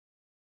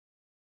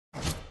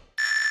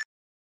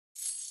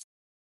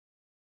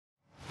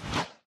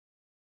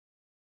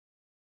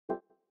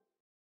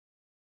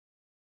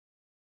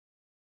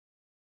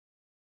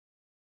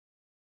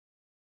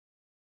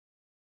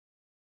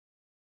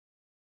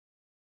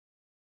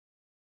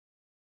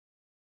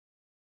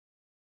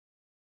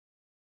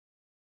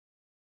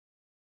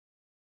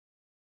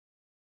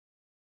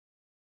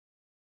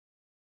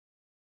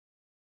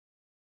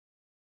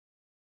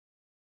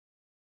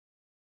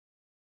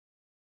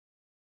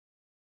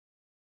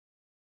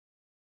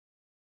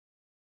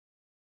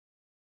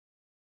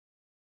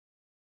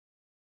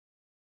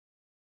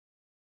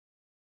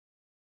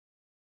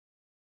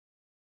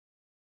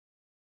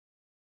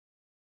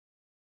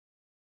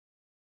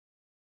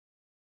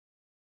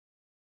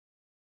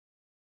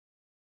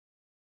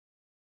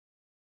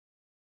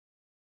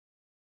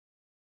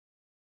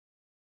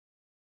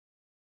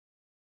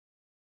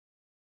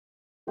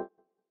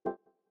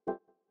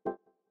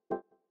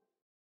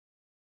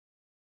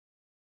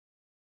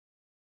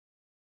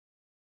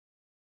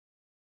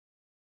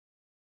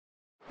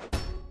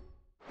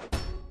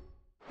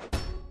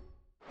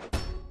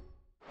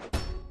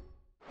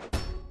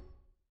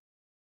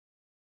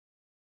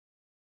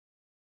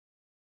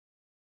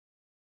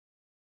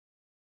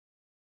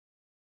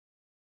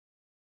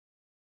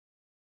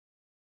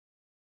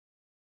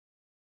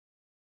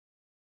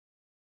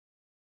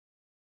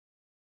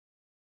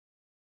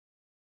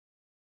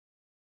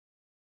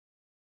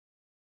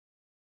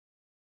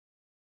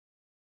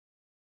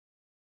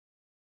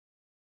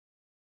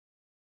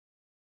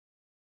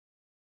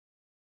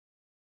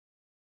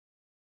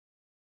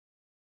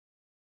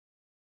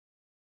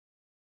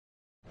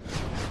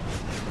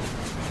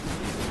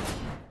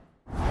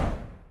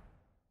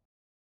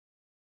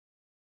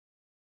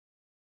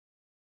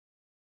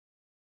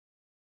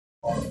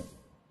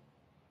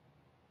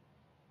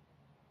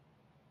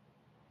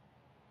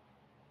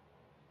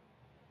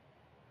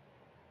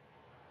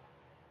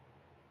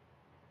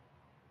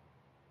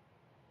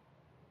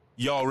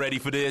Y'all ready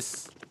for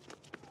this?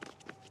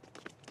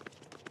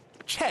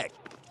 Check.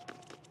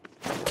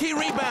 Key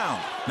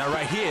rebound. Now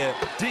right here,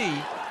 D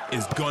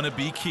is gonna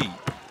be key.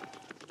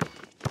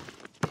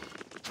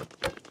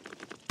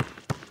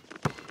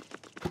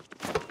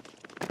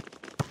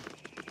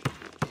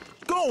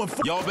 Going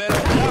for y'all better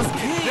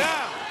key.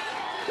 Down.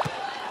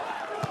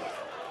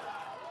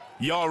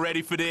 Y'all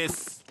ready for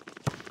this?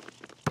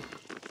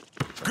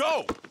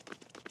 Go!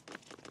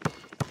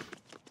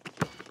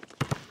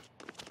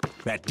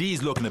 That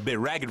D's looking a bit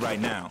ragged right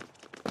now.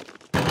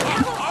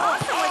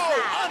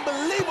 Oh,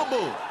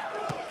 unbelievable!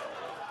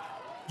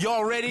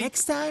 Y'all ready?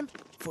 Next time,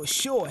 for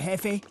sure,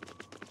 Jefe.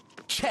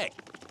 Check.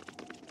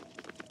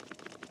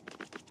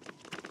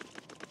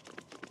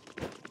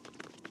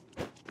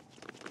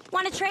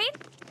 Want to trade?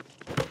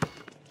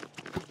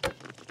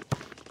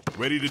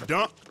 Ready to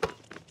dunk?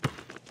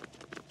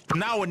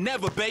 Now or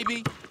never,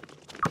 baby.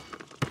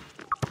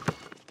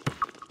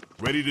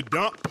 Ready to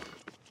dunk?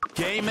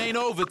 Game ain't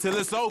over till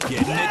it's over.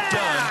 Getting it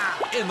done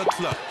in the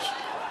clutch.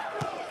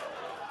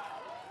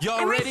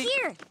 Y'all ready? Right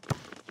here.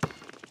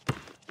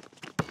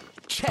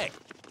 Check.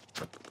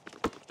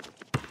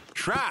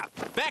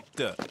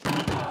 Trifecta.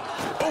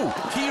 Oh,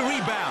 key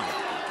rebound.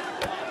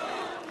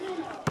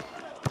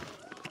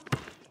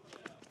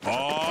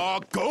 Oh,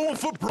 going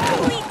for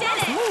broke. We did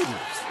it.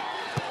 Moves.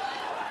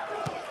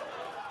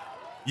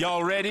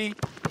 Y'all ready?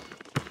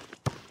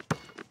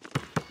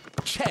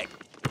 Check.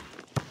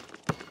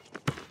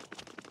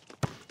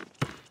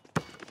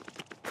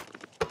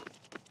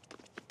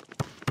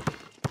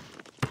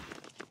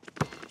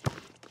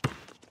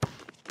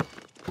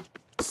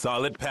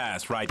 Solid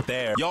pass right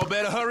there. Y'all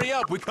better hurry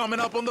up. We're coming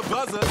up on the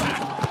buzzer.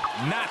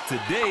 Not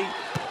today.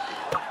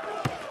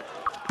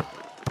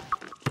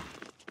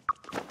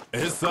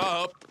 It's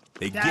up.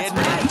 They getting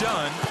it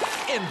done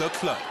in the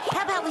clutch.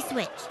 How about we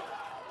switch?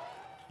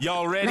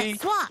 Y'all ready?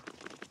 Let's swap.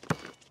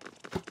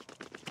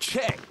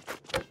 Check.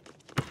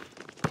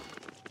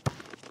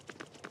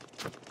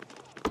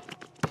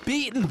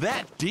 Beating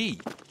that D.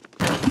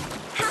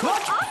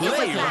 Clutch How play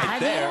was that? right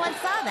there. Anyone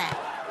saw that?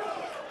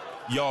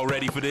 Y'all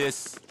ready for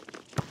this?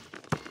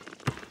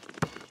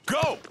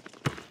 Go!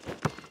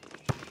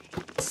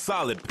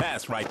 Solid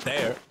pass right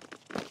there.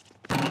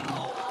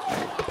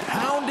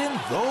 Pounding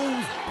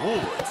those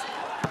boards.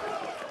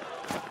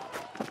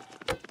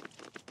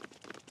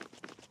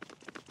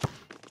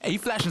 Hey, he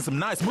flashing some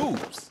nice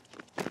moves.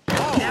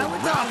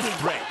 Oh, round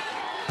threat.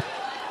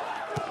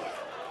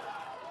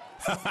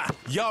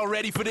 Y'all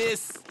ready for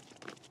this?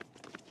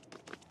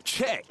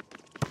 Check.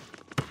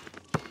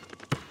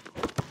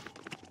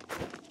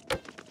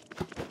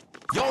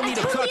 Y'all need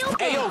a clutch.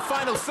 Ayo,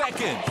 final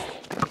seconds.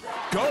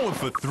 Going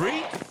for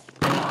three.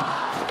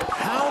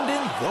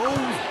 Pounding those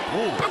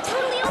boards. I'm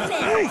totally open.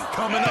 Hey,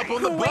 coming up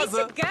on the Way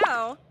buzzer. to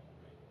go.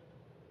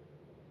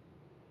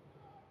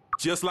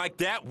 Just like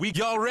that,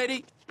 y'all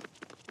ready?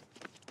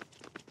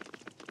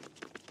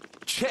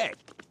 Check.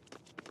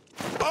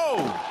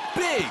 Oh,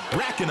 big,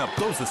 racking up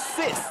those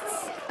assists.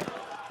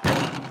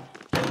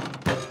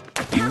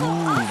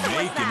 Ooh,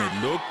 making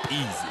it look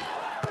easy.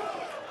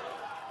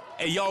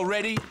 Hey, y'all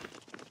ready?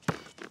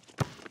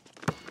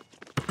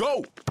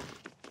 Go.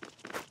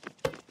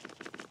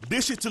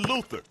 Dish it to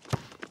Luther.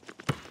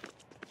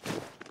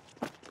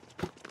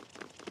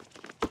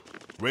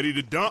 Ready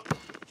to dunk?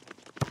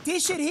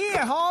 Dish it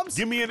here, Holmes.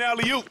 Give me an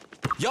alley-oop.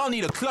 Y'all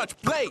need a clutch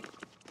play.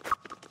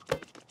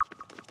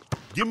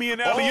 Give me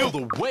an All alley-oop.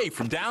 the way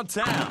from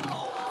downtown.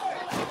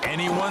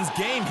 Anyone's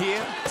game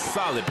here.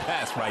 Solid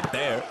pass right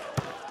there.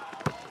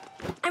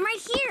 I'm right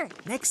here.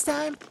 Next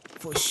time,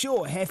 for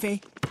sure,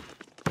 Jefe.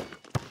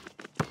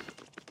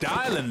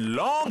 Dialing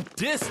long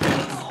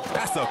distance.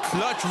 That's a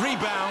clutch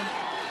rebound.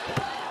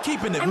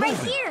 Keeping it I'm right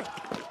moving. here.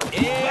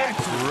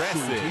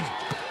 Impressive.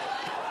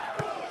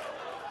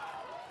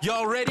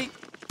 Y'all ready?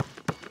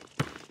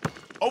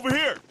 Over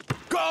here.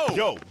 Go!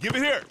 Yo, give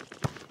it here.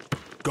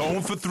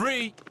 Going for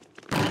three.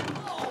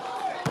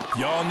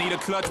 Y'all need a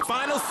clutch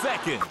final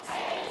seconds.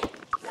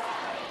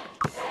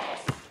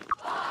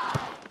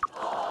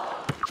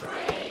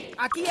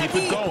 Aquí, Keep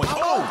aquí. it going. I'm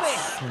Oh,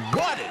 open.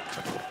 swatted.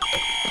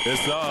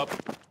 It's up.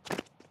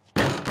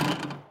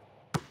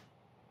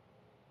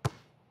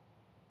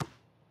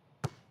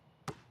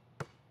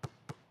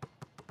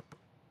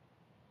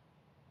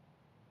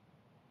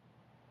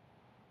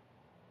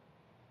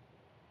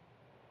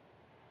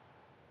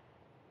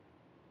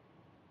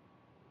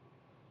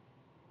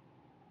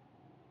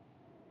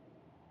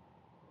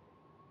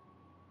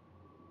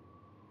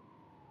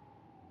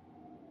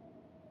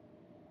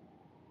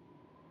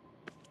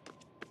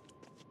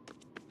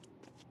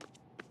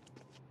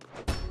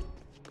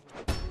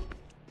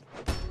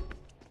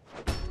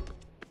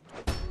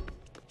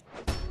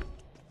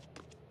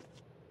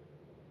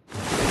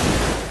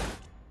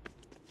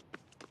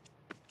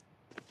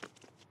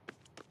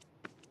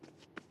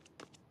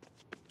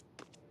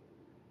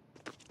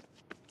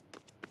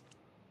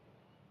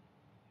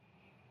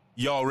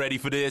 Y'all ready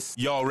for this?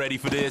 Y'all ready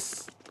for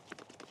this?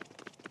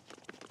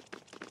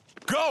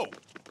 Go!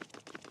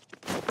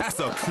 That's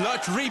a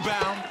clutch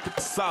rebound.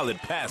 Solid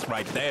pass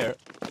right there.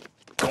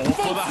 Going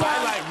for the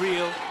highlight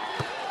reel.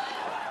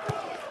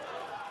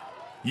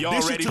 Y'all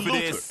Dish it ready to for Luther.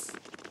 this?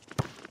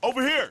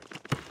 Over here.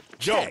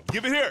 Yo, Check.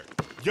 give it here.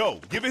 Yo,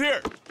 give it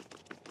here.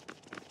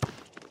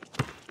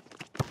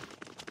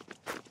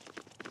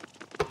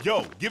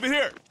 Yo, give it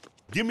here.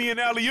 Give me an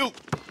alley-oop.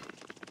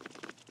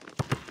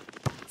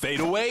 Fade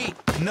away.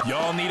 No.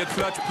 Y'all need a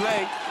clutch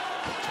play.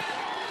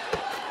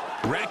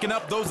 Racking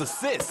up those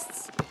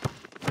assists.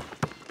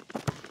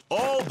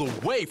 All the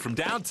way from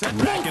downtown.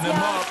 Racking them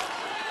up.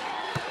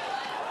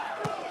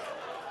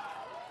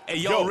 Hey,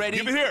 y'all Yo, ready?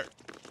 give it here.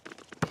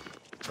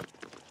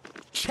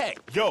 Check.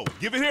 Yo,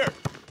 give it here.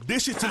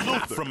 Dish it to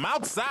Luther. From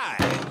outside.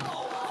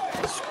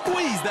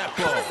 Squeeze that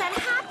How does ball. that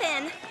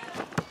happen?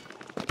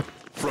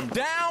 From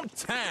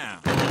downtown.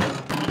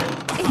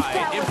 If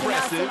that wasn't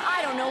Impressive. awesome,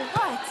 I don't know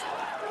what.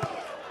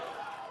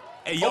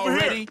 Hey, y'all Over here.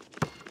 ready?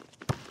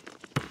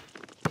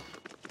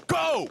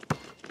 Go!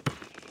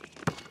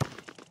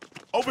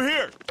 Over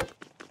here.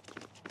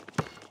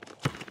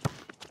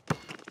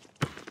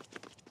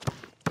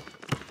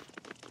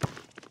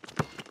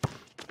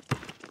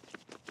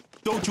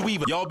 Don't you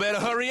even. Y'all better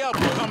hurry up.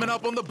 We're coming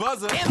up on the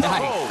buzzer. In the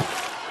hole.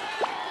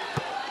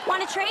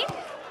 Want to trade?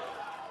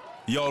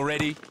 Y'all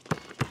ready?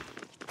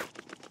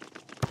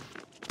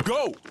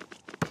 Go!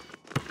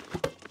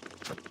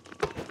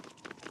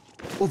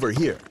 Over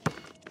here.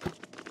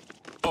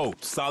 Oh,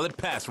 solid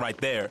pass right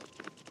there.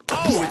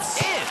 Oh,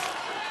 it's in!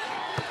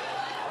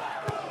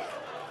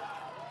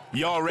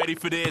 Y'all ready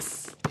for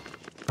this?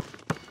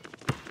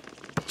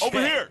 Over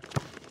Check. here.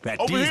 That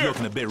Over D's here.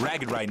 looking a bit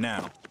ragged right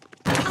now.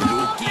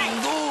 Oh,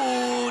 Looking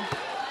good!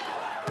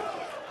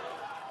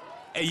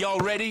 Hey, y'all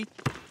ready?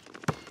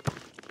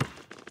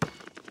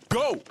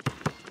 Go!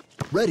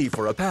 Ready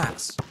for a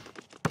pass.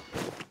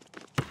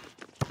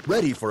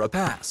 Ready for a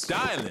pass.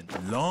 Dialing.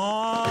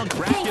 Long,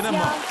 racking thanks, them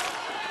y'all. up.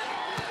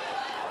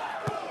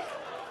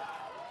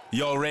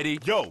 Y'all ready?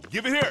 Yo,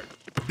 give it here.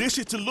 Dish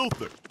it to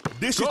Luther.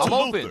 Dish it Go. to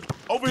I'm Luther. open.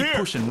 Over Keep here.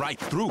 pushing right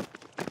through.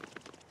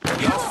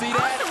 Y'all see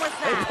that? awesome was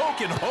They that?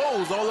 poking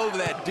holes all over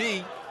that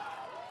D.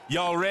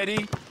 Y'all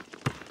ready?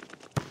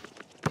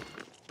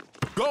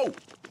 Go!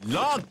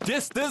 Long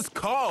distance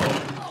call. Dish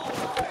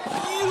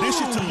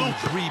it to Huge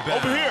Luther. Rebound.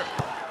 Over here.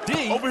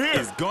 D Over here.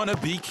 is gonna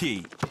be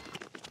key.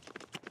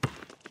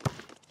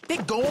 They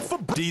going for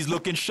D's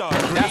looking sharp.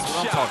 Great That's what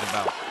I'm shot. talking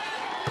about.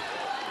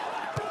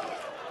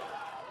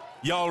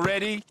 Y'all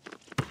ready?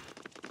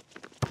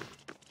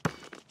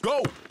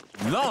 Go!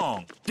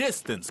 Long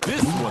distance.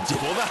 This one's for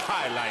the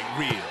highlight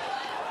reel.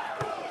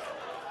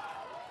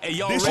 Hey,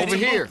 y'all Dish it ready? to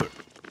Over here. Luther.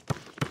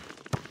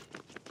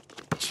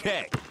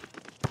 Check.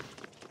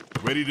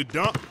 Ready to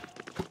dunk?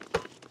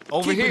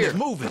 Over Keeping here. it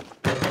moving.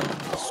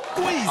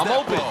 Squeeze I'm that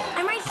open. ball.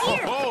 I'm right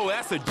here. Oh,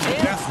 that's a jam.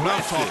 That's what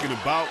I'm talking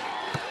about.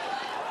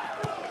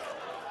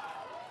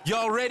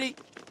 Y'all ready?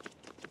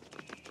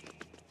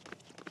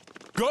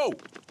 Go!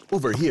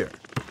 Over here.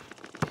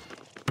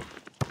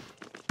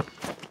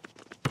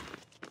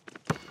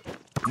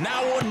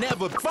 Now or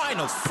never,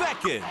 final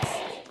seconds.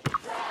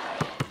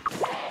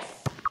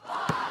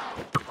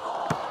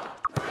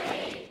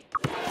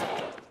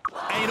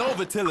 Ain't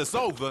over till it's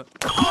over. Aren't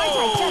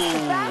I just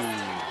the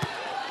best?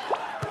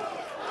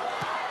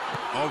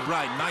 All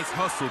right, nice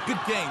hustle. Good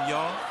game,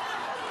 y'all.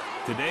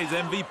 Today's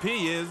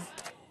MVP is...